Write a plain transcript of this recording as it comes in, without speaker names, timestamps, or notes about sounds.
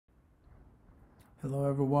Hello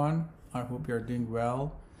everyone, I hope you're doing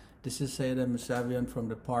well. This is Sayed Musavian from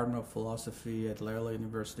the Department of Philosophy at Loyola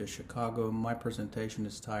University of Chicago. My presentation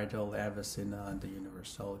is titled Avicenna and the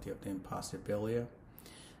Universality of the Impossibilia.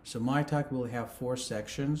 So my talk will have four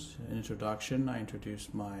sections. An introduction, I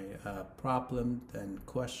introduce my problem, then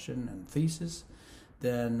question and thesis.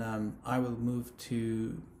 Then I will move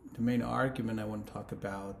to the main argument I want to talk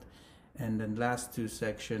about. And then last two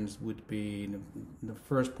sections would be the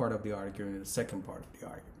first part of the argument and the second part of the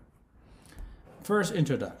argument. First,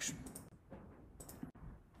 introduction.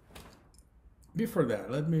 Before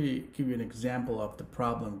that, let me give you an example of the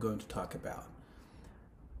problem I'm going to talk about.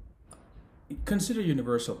 Consider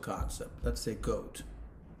universal concept. Let's say goat.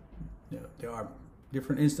 There are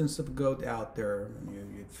different instances of goat out there.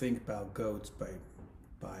 You think about goats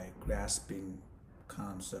by grasping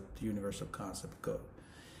concept, universal concept goat.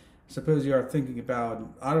 Suppose you are thinking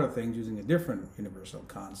about other things using a different universal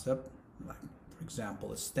concept, like, for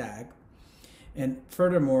example, a stag. And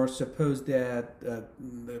furthermore, suppose that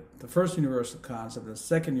the first universal concept and the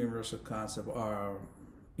second universal concept are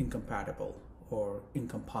incompatible or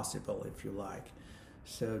incompossible, if you like.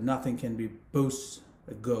 So nothing can be both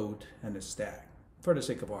a goat and a stag, for the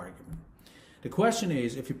sake of argument. The question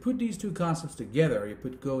is, if you put these two concepts together, you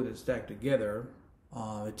put goat and stag together,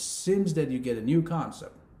 it seems that you get a new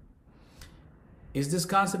concept. Is this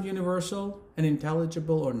concept universal and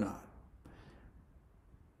intelligible or not?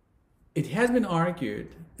 It has been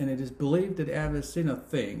argued, and it is believed that Avicenna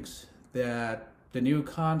thinks that the new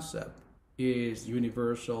concept is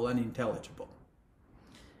universal and intelligible.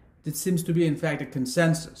 This seems to be, in fact, a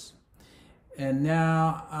consensus. And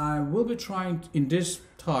now I will be trying in this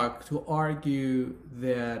talk to argue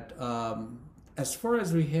that as far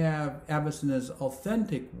as we have Avicenna's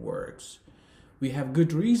authentic works, we have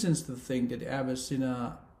good reasons to think that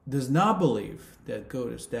Avicenna does not believe that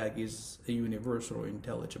goat or stag is a universal or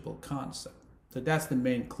intelligible concept. So that's the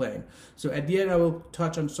main claim. So at the end, I will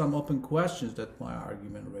touch on some open questions that my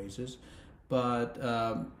argument raises. But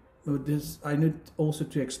I need also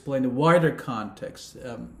to explain the wider context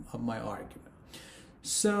of my argument.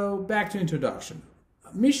 So back to introduction.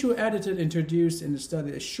 Michaud introduced in the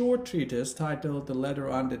study a short treatise titled The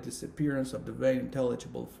Letter on the Disappearance of the Vain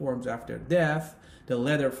Intelligible Forms After Death, the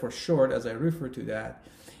letter for short, as I refer to that.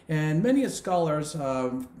 And many scholars,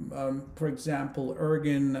 for example,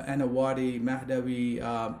 Ergin, Anawati,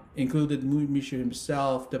 Mahdavi, included Michaud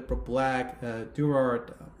himself, Dr. Black,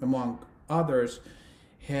 Durard, among others,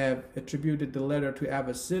 have attributed the letter to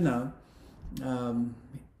Avicenna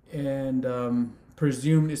and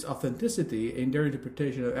presumed its authenticity in their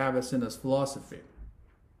interpretation of Avicenna's philosophy.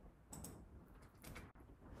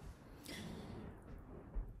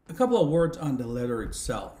 A couple of words on the letter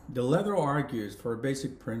itself. The letter argues for a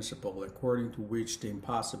basic principle according to which the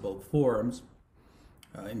impossible forms,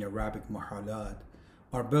 in Arabic mahalat,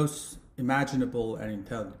 are both imaginable and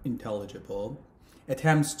intelligible,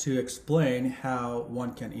 attempts to explain how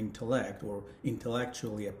one can intellect or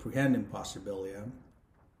intellectually apprehend impossibilia,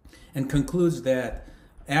 and concludes that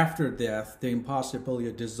after death, the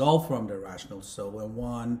impossibilia dissolve from the rational soul and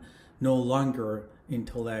one no longer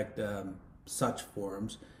intellect such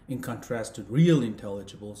forms, in contrast to real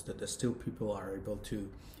intelligibles that still people are able to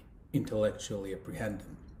intellectually apprehend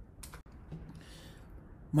them.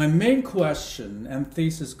 My main question and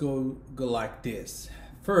thesis go like this.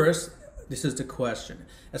 First, this is the question.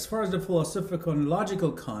 As far as the philosophical and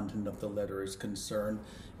logical content of the letter is concerned,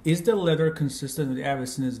 is the letter consistent with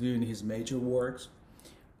Avicenna's view in his major works?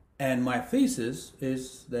 And my thesis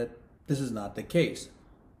is that this is not the case.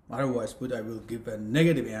 Otherwise, I will give a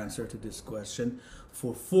negative answer to this question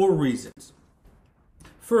for four reasons.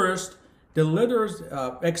 First, the letter's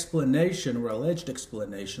explanation or alleged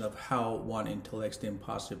explanation of how one intellects the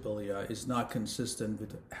impossibilia is not consistent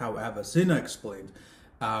with how Avicenna explains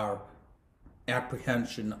our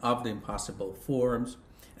apprehension of the impossible forms.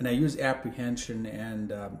 And I use apprehension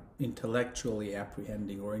and intellectually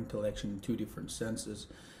apprehending or intellection in two different senses.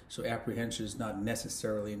 So apprehension is not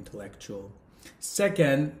necessarily intellectual.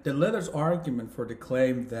 Second, the letter's argument for the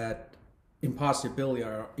claim that impossibilia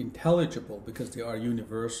are intelligible because they are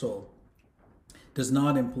universal does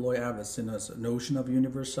not employ Avicenna's notion of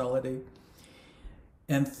universality.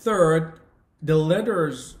 And third, the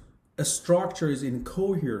letter's structure is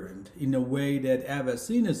incoherent in a way that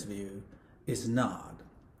Avicenna's view is not.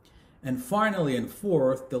 And finally, and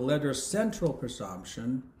fourth, the letter's central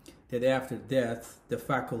presumption that after death, the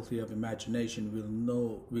faculty of imagination will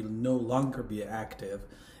no longer be active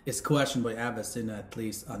is questioned by Avicenna at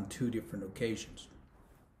least on two different occasions.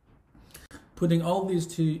 Putting all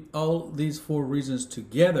these four reasons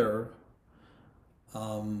together,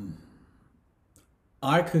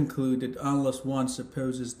 I concluded, unless one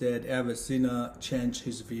supposes that Avicenna changed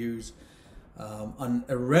his views on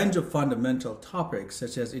a range of fundamental topics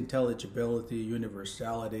such as intelligibility,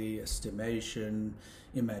 universality, estimation,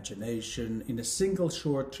 imagination, in a single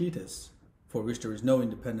short treatise for which there is no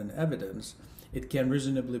independent evidence, it can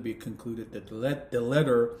reasonably be concluded that the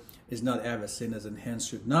letter is not Avicenna's and hence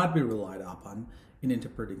should not be relied upon in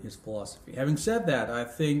interpreting his philosophy. Having said that, I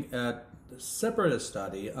think a separate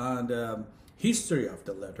study on the history of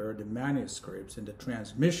the letter, the manuscripts, and the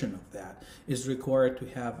transmission of that is required to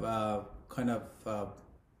have a kind of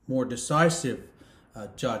more decisive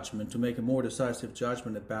judgment, to make a more decisive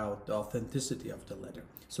judgment about the authenticity of the letter.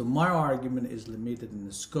 So my argument is limited in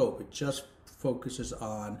the scope. It just focuses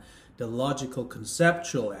on the logical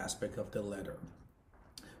conceptual aspect of the letter.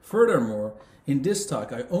 Furthermore, in this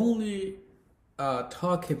talk, I only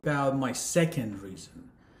talk about my second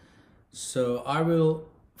reason. So I will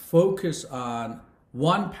focus on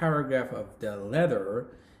one paragraph of the letter,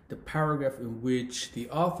 the paragraph in which the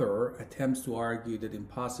author attempts to argue that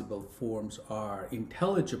impossible forms are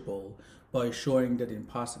intelligible by showing that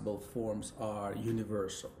impossible forms are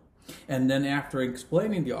universal. And then after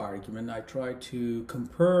explaining the argument, I try to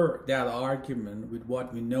compare that argument with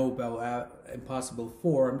what we know about impossible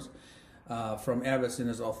forms from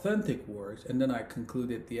Avicenna's authentic works. And then I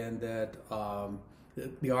conclude at the end that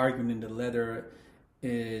the argument in the letter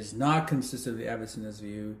is not consistent with Avicenna's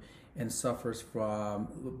view and suffers from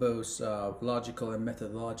both logical and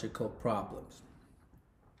methodological problems.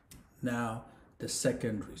 Now, the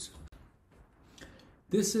second reason.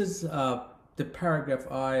 This is the paragraph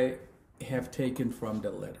I have taken from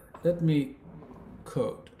the letter. Let me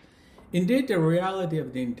quote. Indeed, the reality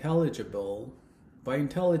of the intelligible, by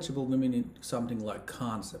intelligible we mean something like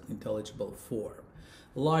concept, intelligible form,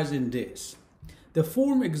 lies in this. The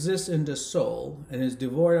form exists in the soul and is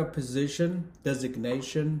devoid of position,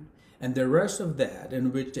 designation, and the rest of that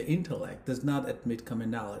in which the intellect does not admit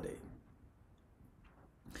commonality.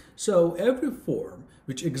 So every form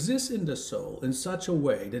which exists in the soul in such a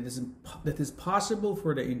way that is possible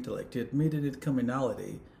for the intellect to admit its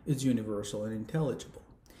commonality is universal and intelligible.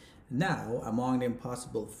 Now, among the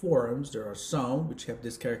impossible forms, there are some which have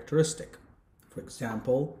this characteristic. For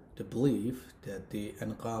example, the belief that the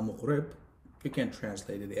anqa mughrib, you can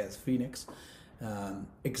translate it as phoenix,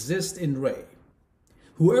 exists in Ray.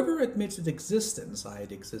 Whoever admits its existence, i.e.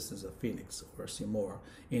 the existence of phoenix or Seymour,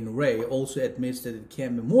 in Ray also admits that it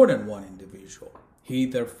can be more than one individual. He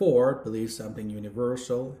therefore believes something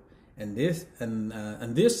universal, and this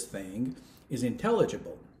thing is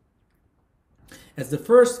intelligible. As the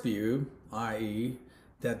first view, i.e.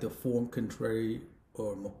 that the form contrary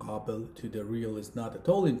or muqabil to the real is not at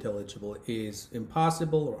all intelligible, is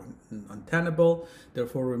impossible or untenable,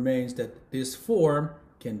 therefore remains that this form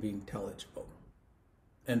can be intelligible.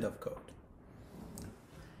 End of quote.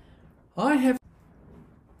 I have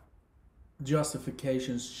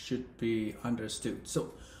justifications should be understood.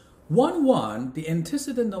 So 1-1, the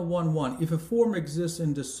antecedent of 1-1, if a form exists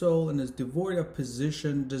in the soul and is devoid of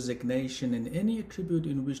position, designation, and any attribute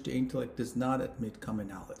in which the intellect does not admit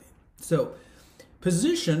commonality. So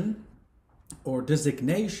position or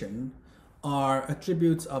designation are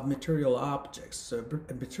attributes of material objects. So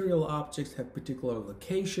material objects have particular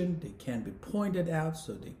location, they can be pointed out,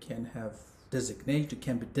 so they can have designation, they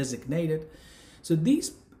can be designated. So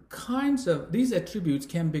these attributes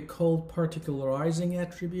can be called particularizing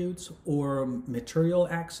attributes or material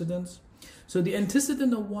accidents. So the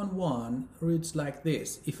antecedent of 1-1 reads like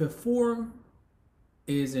this. If a form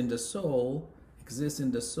is in the soul, exists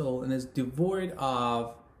in the soul, and is devoid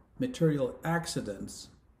of material accidents,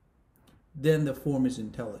 then the form is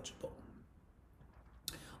intelligible.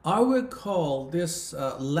 I would call this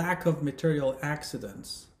lack of material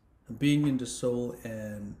accidents, being in the soul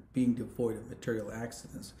and being devoid of material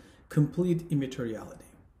accidents, complete immateriality.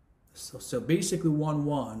 So basically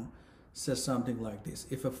 1-1 says something like this.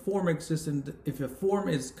 If a form exists if a form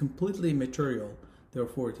is completely immaterial,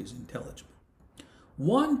 therefore it is intelligible.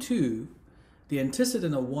 1-2, the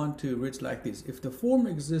antecedent of 1-2 reads like this. If the form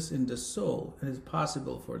exists in the soul, it is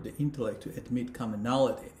possible for the intellect to admit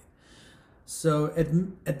commonality. So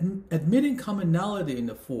admitting commonality in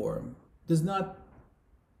the form is not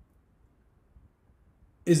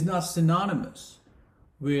synonymous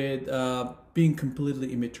with being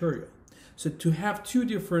completely immaterial. So to have two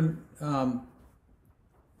different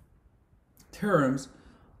terms,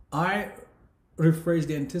 I rephrase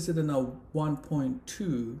the antecedent of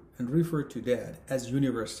 1.2 and refer to that as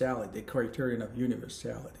universality, the criterion of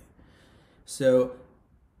universality. So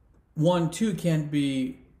 1.2 can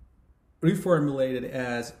be reformulated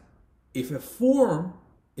as if a form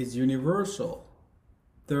is universal,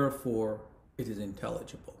 therefore it is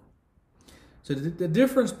intelligible. So the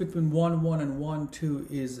difference between 1-1 and 1-2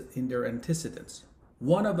 is in their antecedents.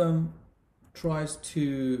 One of them tries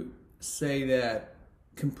to say that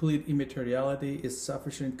complete immateriality is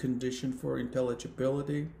sufficient condition for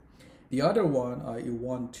intelligibility. The other one, i.e.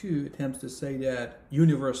 1-2, attempts to say that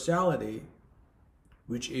universality,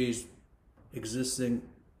 which is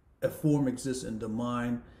a form exists in the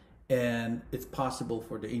mind, and it's possible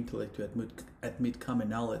for the intellect to admit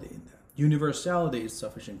commonality in that. Universality is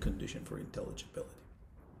sufficient condition for intelligibility.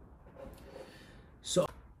 So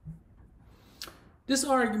this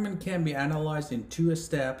argument can be analyzed in two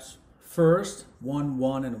steps. First,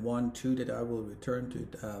 1-1 and 1-2 that I will return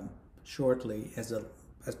to shortly as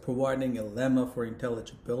providing a lemma for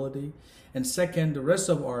intelligibility. And second, the rest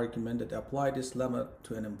of the argument that apply this lemma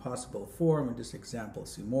to an impossible form, in this example,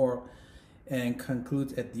 see more, and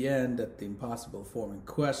concludes at the end that the impossible form in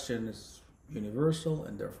question is universal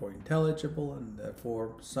and therefore intelligible, and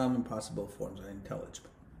therefore some impossible forms are intelligible.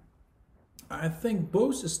 I think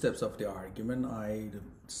both steps of the argument, i.e. the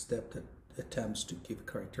step that attempts to give a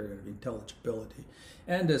criterion of intelligibility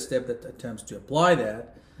and the step that attempts to apply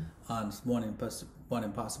that on one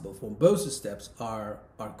impossible form, both steps are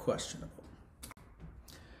questionable.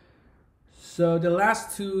 So the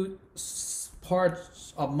last two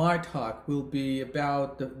parts of my talk will be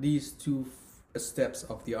about these two steps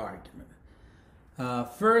of the argument.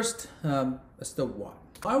 First, step 1.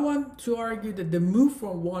 I want to argue that the move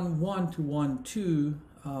from 1-1 to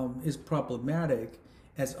 1-2 is problematic,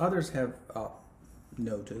 as others have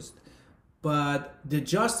noticed, but the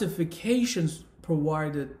justifications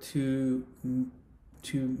provided to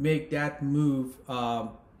make that move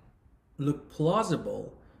look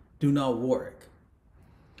plausible do not work.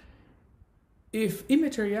 If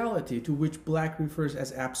immateriality, to which Black refers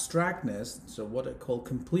as abstractness, so what I call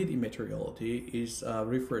complete immateriality is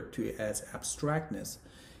referred to as abstractness,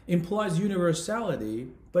 implies universality,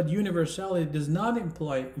 but universality does not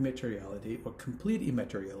imply immateriality or complete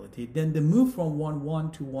immateriality, then the move from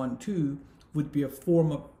 1-1 to 1-2 would be a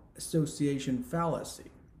form of association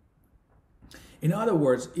fallacy. In other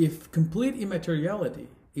words, if complete immateriality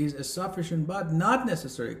is a sufficient but not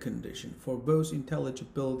necessary condition for both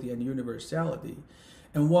intelligibility and universality,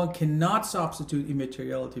 and one cannot substitute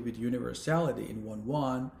immateriality with universality in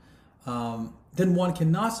 1-1, then one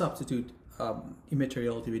cannot substitute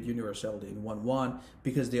immateriality with universality in 1-1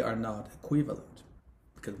 because they are not equivalent,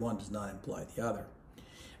 because one does not imply the other.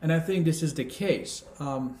 And I think this is the case.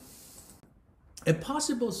 A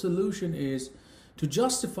possible solution is to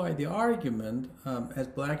justify the argument, as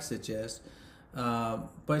Black suggests,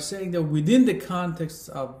 by saying that within the context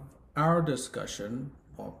of our discussion,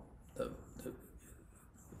 the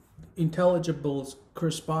intelligibles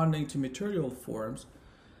corresponding to material forms,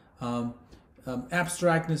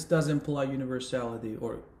 abstractness does imply universality,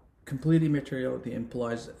 or complete immateriality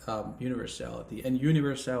implies universality, and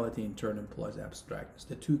universality in turn implies abstractness.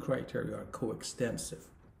 The two criteria are coextensive.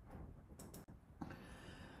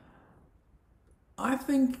 I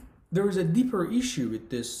think there is a deeper issue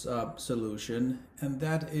with this solution, and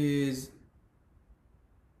that is,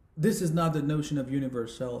 this is not the notion of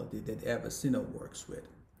universality that Avicenna works with.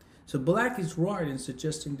 So Black is right in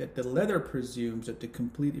suggesting that the letter presumes that the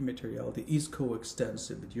complete immateriality is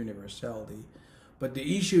coextensive with universality, but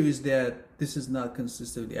the issue is that this is not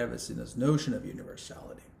consistent with Avicenna's notion of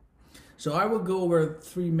universality. So I will go over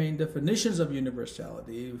three main definitions of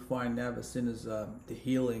universality. We find Avicenna's the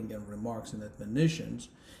healing and remarks and admonitions,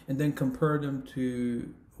 and then compare them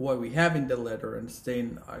to what we have in the letter, and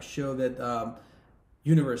show that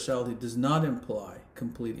universality does not imply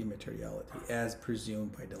complete immateriality as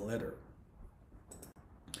presumed by the letter.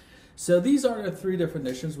 So these are the three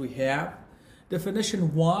definitions we have.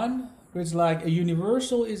 Definition 1 is like a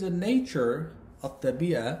universal is a nature of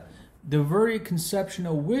tabi'a, the very conception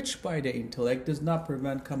of which by the intellect does not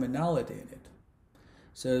prevent commonality in it.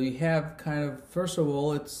 So you have kind of, first of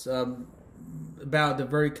all, it's about the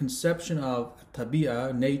very conception of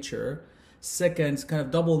tabi'a, nature. Second, it's kind of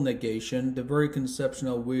double negation, the very conception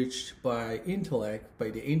of which by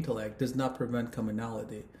the intellect does not prevent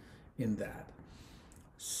commonality in that.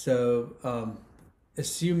 So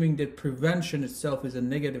assuming that prevention itself is a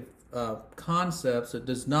negative concept, so it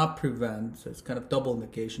does not prevent, so it's kind of double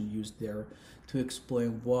negation used there to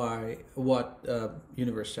explain what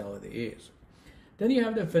universality is. Then you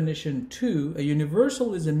have definition 2, a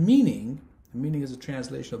universal is a meaning is a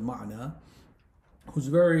translation of ma'na, whose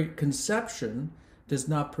very conception does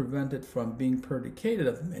not prevent it from being predicated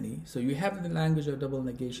of many. So you have the language of double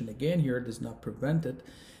negation again here, does not prevent it,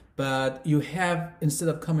 But you have, instead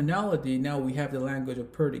of commonality, now we have the language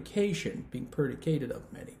of predication, being predicated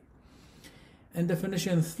of many. And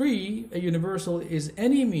definition 3, a universal is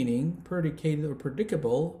any meaning, predicated or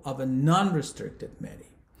predicable, of a non-restricted many.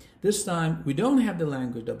 This time, we don't have the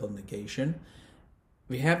language of negation.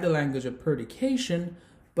 We have the language of predication,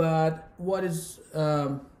 but what is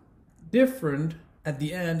different at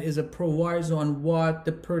the end is a proviso on what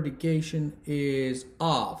the predication is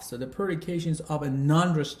of. So the predication is of a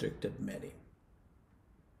non-restricted many.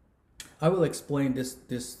 I will explain this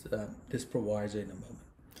proviso in a moment.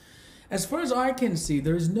 As far as I can see,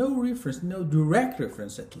 there is no reference, no direct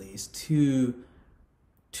reference at least, to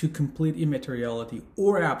complete immateriality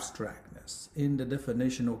or abstractness in the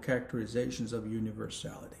definition or characterizations of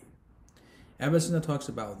universality. Avicenna talks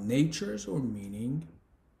about natures or meaning.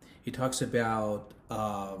 He talks about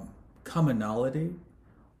commonality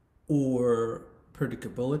or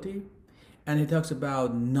predicability. And he talks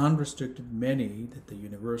about non-restricted many, that the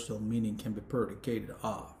universal meaning can be predicated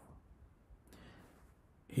of.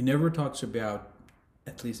 He never talks about,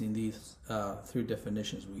 at least in these 3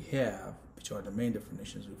 definitions we have, which are the main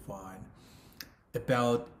definitions we find,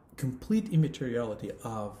 about complete immateriality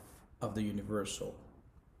of the universal.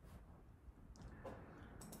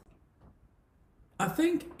 I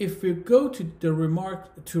think if we go to the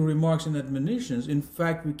remarks and admonitions, in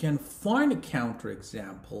fact, we can find a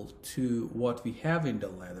counterexample to what we have in the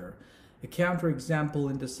letter. A counterexample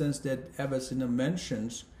in the sense that Avicenna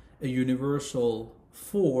mentions a universal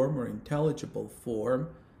form or intelligible form,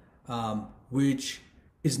 which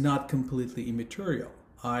is not completely immaterial,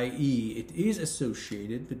 i.e. it is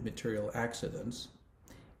associated with material accidents,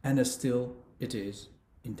 and still it is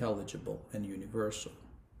intelligible and universal.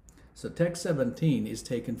 So text 17 is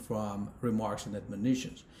taken from Remarks and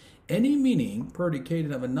Admonitions. Any meaning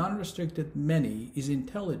predicated of a non-restricted many is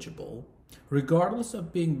intelligible, regardless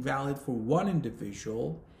of being valid for one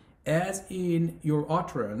individual, as in your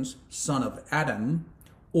utterance, son of Adam,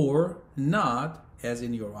 or not, as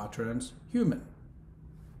in your utterance, human.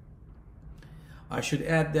 I should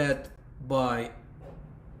add that by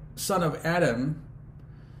son of Adam,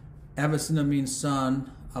 Avicenna means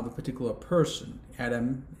son of a particular person.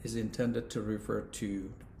 Adam is intended to refer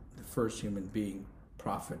to the first human being,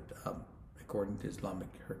 prophet, according to Islamic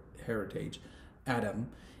heritage, Adam.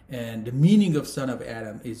 And the meaning of son of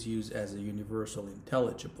Adam is used as a universal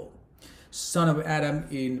intelligible. Son of Adam,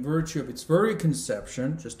 in virtue of its very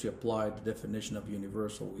conception, just to apply the definition of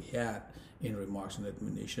universal we had in Remarks and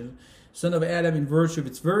Admonitions, son of Adam, in virtue of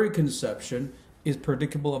its very conception, is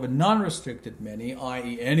predicable of a non-restricted many,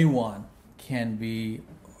 i.e. anyone can be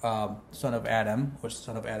son of Adam, or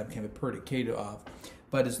son of Adam can be predicated of,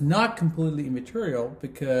 but it's not completely immaterial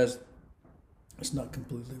because it's not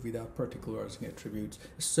completely without particularizing attributes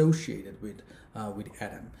associated with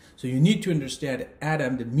Adam. So you need to understand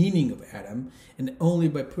Adam, the meaning of Adam, and only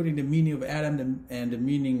by putting the meaning of Adam and the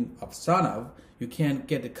meaning of son of, you can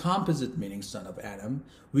get the composite meaning son of Adam,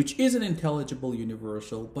 which is an intelligible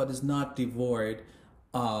universal, but is not devoid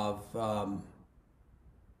of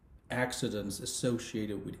accidents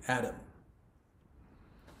associated with Adam.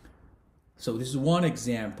 So this is one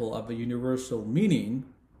example of a universal meaning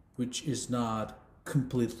which is not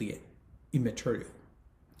completely immaterial.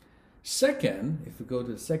 Second, if we go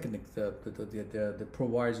to the second, the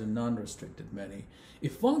proviso non-restricted many,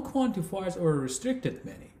 if one quantifies or restricted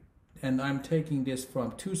many, and I'm taking this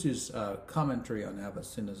from Tusi's commentary on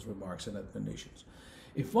Avicenna's Remarks and Admonitions.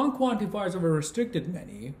 If one quantifies over restricted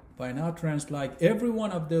many by an utterance like every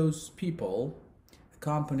one of those people,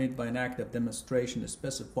 accompanied by an act of demonstration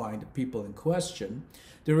specifying the people in question,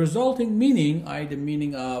 the resulting meaning, i.e. the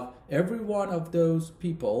meaning of every one of those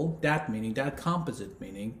people, that meaning, that composite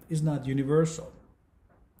meaning, is not universal.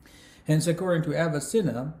 Hence, according to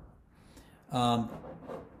Avicenna,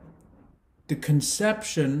 the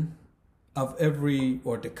conception of every,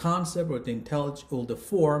 or the concept, or the intelligence, or the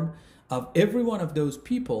form of every one of those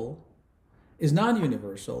people is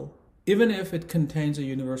non-universal, even if it contains a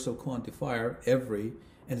universal quantifier, every,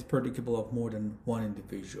 and is predicable of more than one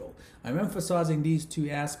individual. I'm emphasizing these two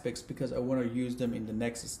aspects because I want to use them in the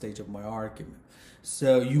next stage of my argument.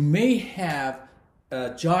 So you may have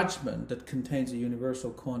a judgment that contains a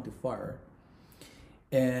universal quantifier,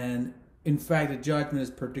 and in fact the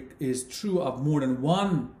judgment is true of more than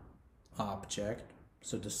one object,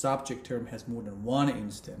 so the subject term has more than one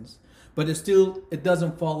instance, but it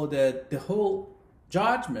doesn't follow that the whole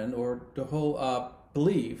judgment or the whole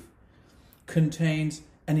belief contains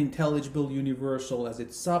an intelligible universal as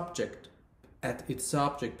its subject at its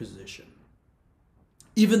subject position,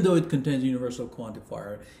 even though it contains a universal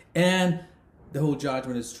quantifier, and the whole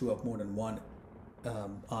judgment is true of more than one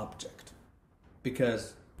object,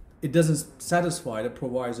 because it doesn't satisfy, it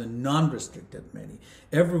provides a non-restricted many.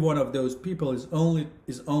 Every one of those people is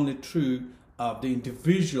only true of the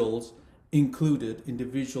individuals included,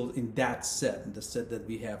 individuals in that set, in the set that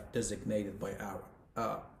we have designated by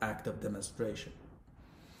our act of demonstration.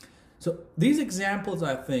 So these examples,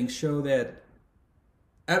 I think, show that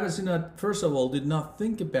Avicenna, first of all, did not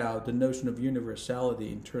think about the notion of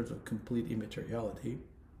universality in terms of complete immateriality.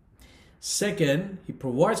 Second, he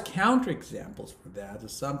provides counterexamples for that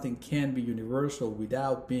something can be universal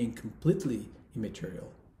without being completely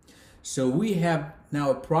immaterial. So we have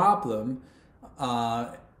now a problem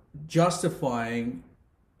justifying,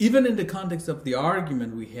 even in the context of the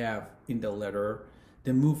argument we have in the letter,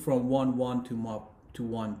 the move from 1-1 to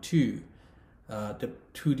 1-2, the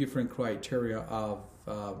two different criteria of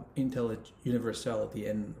universality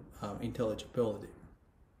and intelligibility.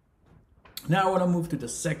 Now I want to move to the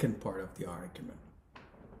second part of the argument.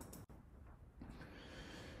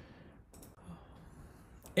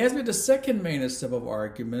 As with the second main step of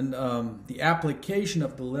argument, the application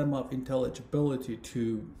of the lemma of intelligibility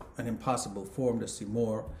to an impossible form, the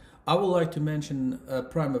Seymour, I would like to mention a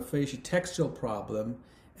prima facie textual problem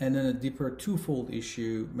and then a deeper twofold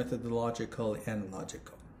issue, methodological and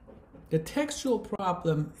logical. The textual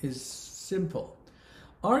problem is simple.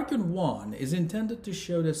 Argument 1 is intended to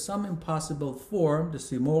show that some impossible form, the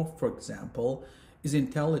Seymour for example, is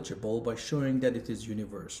intelligible by showing that it is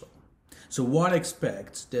universal. So one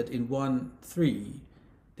expects that in 1-3,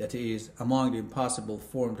 that is, among the impossible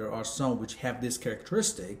form, there are some which have this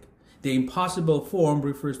characteristic. The impossible form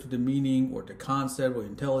refers to the meaning or the concept or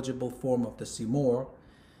intelligible form of the Seymour.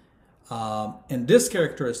 And this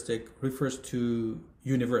characteristic refers to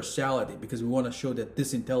universality, because we want to show that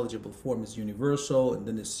this intelligible form is universal, and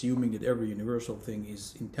then assuming that every universal thing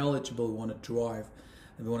is intelligible, we want to derive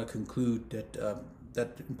and we want to conclude that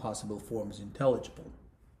that impossible form is intelligible.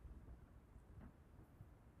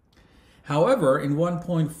 However, in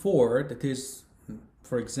 1.4, that is,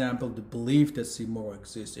 for example, the belief that Seymour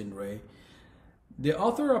exists in Ray, the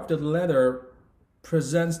author of the letter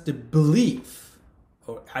presents the belief,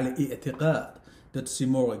 or al-i'tiqad, that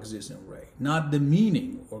Seymour exists in Ray, not the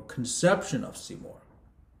meaning or conception of Seymour,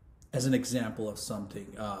 as an example of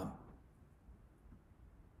something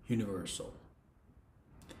universal.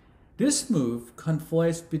 This move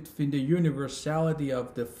conflates between the universality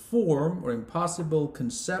of the form or impossible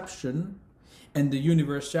conception and the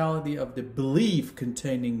universality of the belief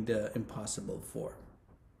containing the impossible form.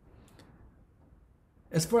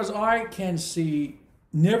 As far as I can see,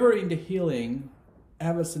 never in the healing,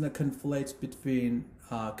 Avicenna conflates between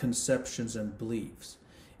conceptions and beliefs.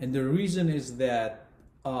 And the reason is that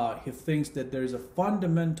he thinks that there is a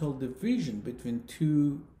fundamental division between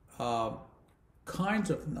two kinds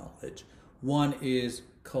of knowledge. One is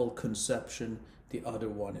called conception, the other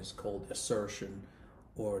one is called assertion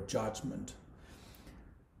or judgment.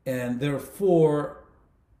 And therefore,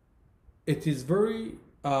 it is very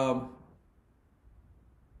odd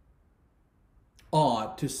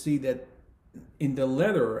to see that in the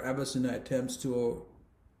letter, Avicenna attempts to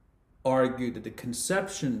argue that the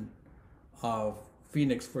conception of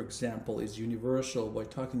Phoenix, for example, is universal by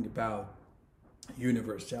talking about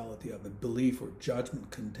universality of a belief or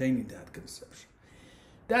judgment containing that conception.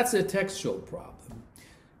 That's a textual problem.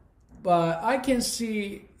 But I can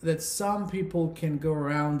see that some people can go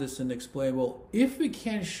around this and explain, well, if we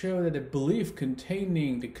can show that a belief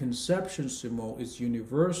containing the conception Seymour is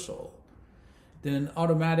universal, then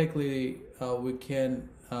automatically we can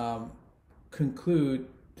conclude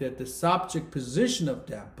that the subject position of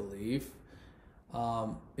that belief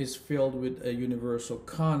is filled with a universal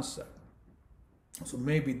concept. So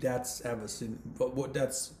maybe that's Avicenna, but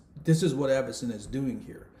this is what Avicenna is doing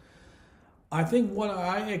here. I think what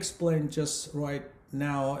I explained just right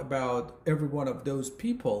now about every one of those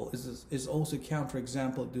people is also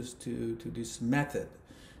counterexample to this method.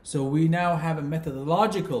 So we now have a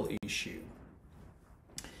methodological issue.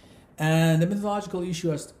 And the methodological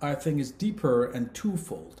issue, I think, is deeper and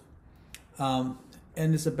twofold. And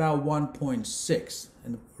it's about 1.6.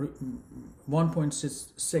 And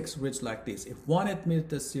 1.6 reads like this. If one admits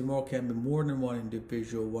that Seymour can be more than one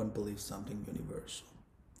individual, one believes something universal.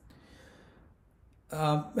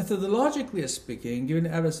 Methodologically speaking, given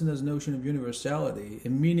Avicenna's notion of universality, a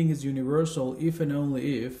meaning is universal if and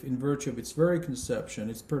only if, in virtue of its very conception,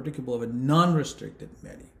 it's predicable of a non-restricted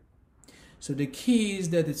many. So the key is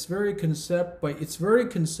that by its very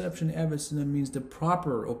conception, Avicenna means the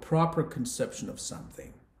proper conception of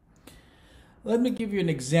something. Let me give you an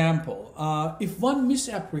example. If one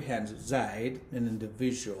misapprehends Zaid, an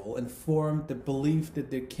individual, and formed the belief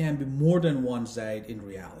that there can be more than one Zaid in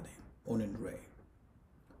reality, or in Ray,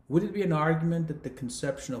 would it be an argument that the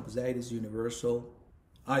conception of Zaid is universal?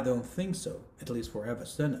 I don't think so, at least for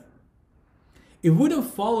Avicenna. It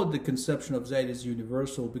wouldn't follow the conception of Zaid is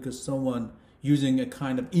universal because someone using a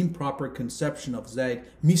kind of improper conception of Zaid,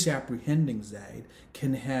 misapprehending Zaid,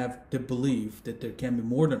 can have the belief that there can be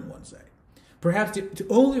more than one Zaid. Perhaps it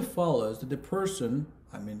only follows that the person,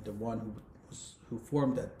 I mean the one who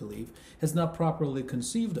formed that belief, has not properly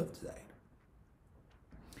conceived of Zaid.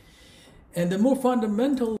 And the more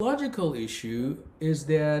fundamental logical issue is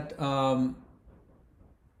that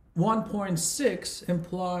 1.6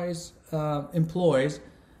 employs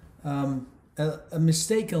a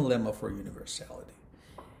mistaken lemma for universality.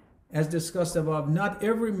 As discussed above, not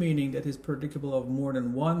every meaning that is predicable of more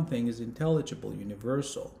than one thing is intelligible,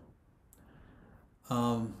 universal.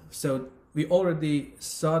 So we already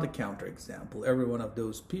saw the counterexample, every one of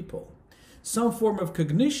those people. Some form of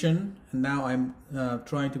cognition, and now I'm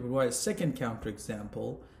trying to provide a second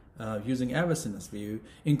counterexample using Avicenna's view,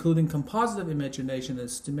 including compositive imagination and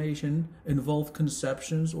estimation, involve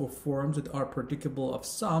conceptions or forms that are predicable of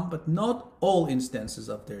some, but not all instances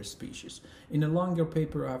of their species. In a longer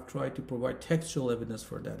paper, I've tried to provide textual evidence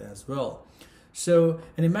for that as well. So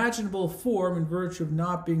an imaginable form, in virtue of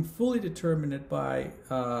not being fully determined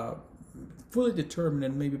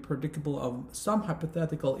and maybe predicable of some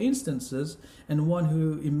hypothetical instances, and one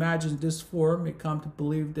who imagines this form may come to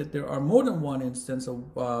believe that there are more than one instance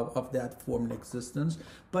of that form in existence,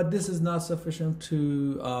 but this is not sufficient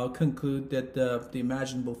to conclude that the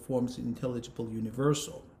imaginable form is intelligible,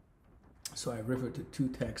 universal. So I refer to two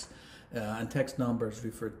texts, and text numbers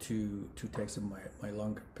refer to two texts in my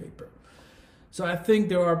longer paper. So I think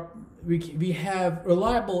we have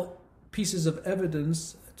reliable pieces of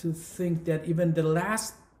evidence to think that even the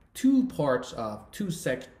last two parts of two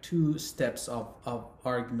steps of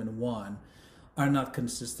argument one are not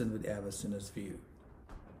consistent with Avicenna's view.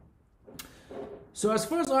 So as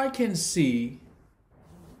far as I can see,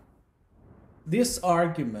 this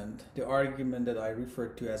argument, the argument that I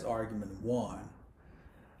referred to as argument one,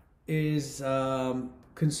 is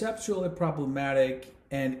conceptually problematic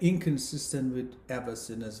and inconsistent with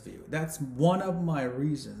Avicenna's view. That's one of my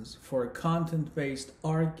reasons for a content-based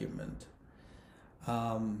argument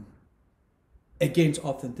against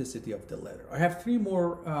authenticity of the letter. I have three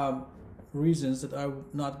more reasons that I'm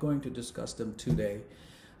not going to discuss them today.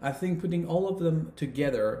 I think putting all of them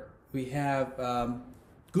together, we have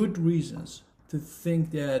good reasons to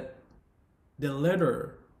think that the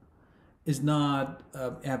letter is not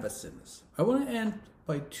Avicenna's. I want to end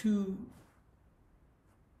by 2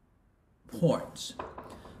 points.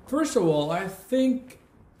 First of all, I think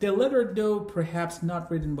the letter, though perhaps not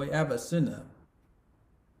written by Avicenna,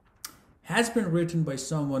 has been written by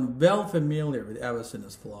someone well familiar with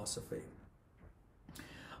Avicenna's philosophy.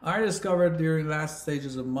 I discovered during last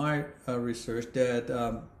stages of my research that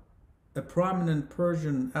a prominent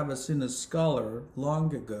Persian Avicenna scholar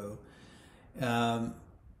long ago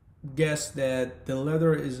guessed that the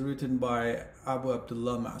letter is written by Abu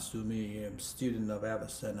Abdullah Masumi, a student of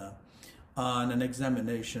Avicenna, on an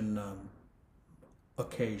examination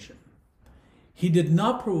occasion. He did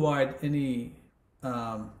not provide any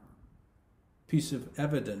piece of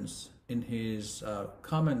evidence in his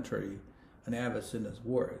commentary on Avicenna's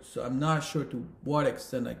words. So I'm not sure to what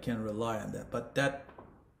extent I can rely on that, but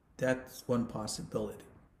that's one possibility.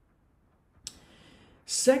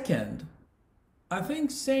 Second, I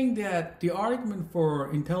think saying that the argument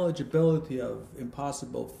for intelligibility of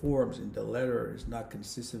impossible forms in the letter is not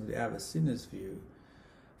consistent with Avicenna's view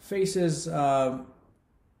faces a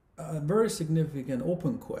very significant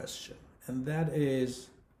open question, and that is,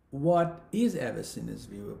 what is Avicenna's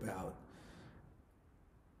view about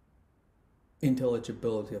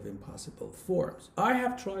intelligibility of impossible forms? I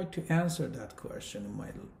have tried to answer that question in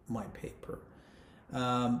my paper.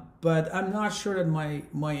 But I'm not sure that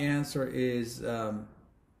my answer is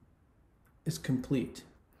complete.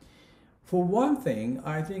 For one thing,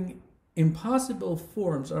 I think impossible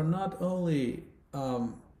forms are not only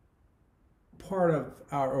part of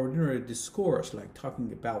our ordinary discourse, like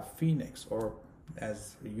talking about Phoenix, or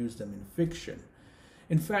as we use them in fiction.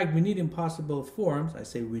 In fact, we need impossible forms. I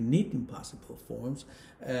say we need impossible forms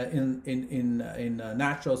in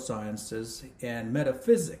natural sciences and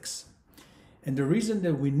metaphysics. And the reason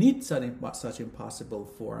that we need such impossible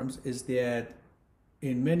forms is that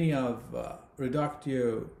in many of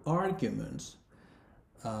reductio arguments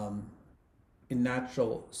in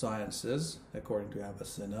natural sciences, according to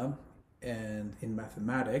Avicenna, and in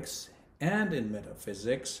mathematics, and in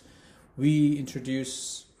metaphysics, we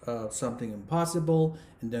introduce something impossible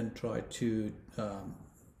and then try to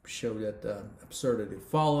show that absurdity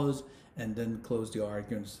follows, and then close the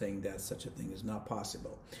argument saying that such a thing is not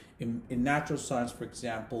possible. In natural science, for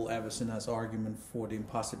example, Avicenna's argument for the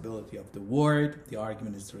impossibility of the word, the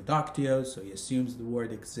argument is reductio, so he assumes the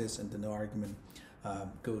word exists, and then the argument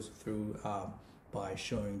goes through by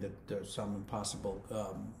showing that there's some impossible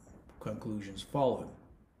conclusions following.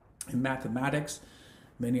 In mathematics,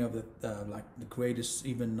 many of the, like the greatest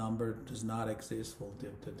even number does not exist. Well,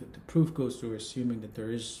 the proof goes through assuming that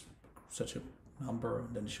there is such a number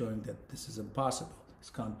and then showing that this is impossible.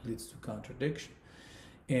 This leads to contradiction.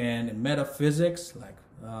 And in metaphysics, like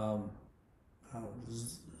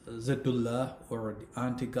Zidullah or the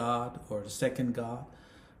anti-God or the second God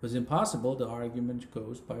was impossible, the argument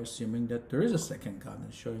goes by assuming that there is a second God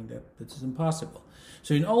and showing that this is impossible.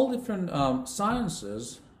 So in all different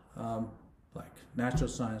sciences, like natural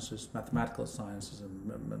sciences, mathematical sciences,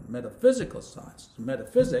 and metaphysical sciences,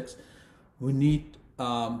 metaphysics, we need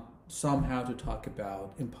somehow to talk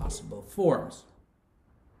about impossible forms.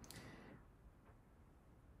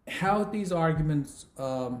 How these arguments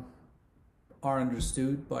are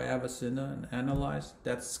understood by Avicenna and analyzed,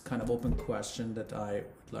 that's kind of open question that I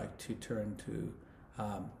would like to turn to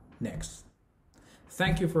next.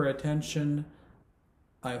 Thank you for your attention.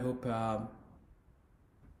 I hope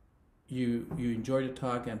you enjoyed the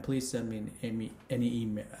talk, and please send me any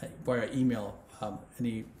email via email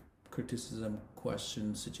any criticism,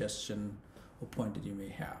 question, suggestion, or point that you may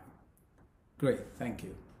have. Great, thank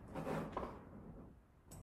you.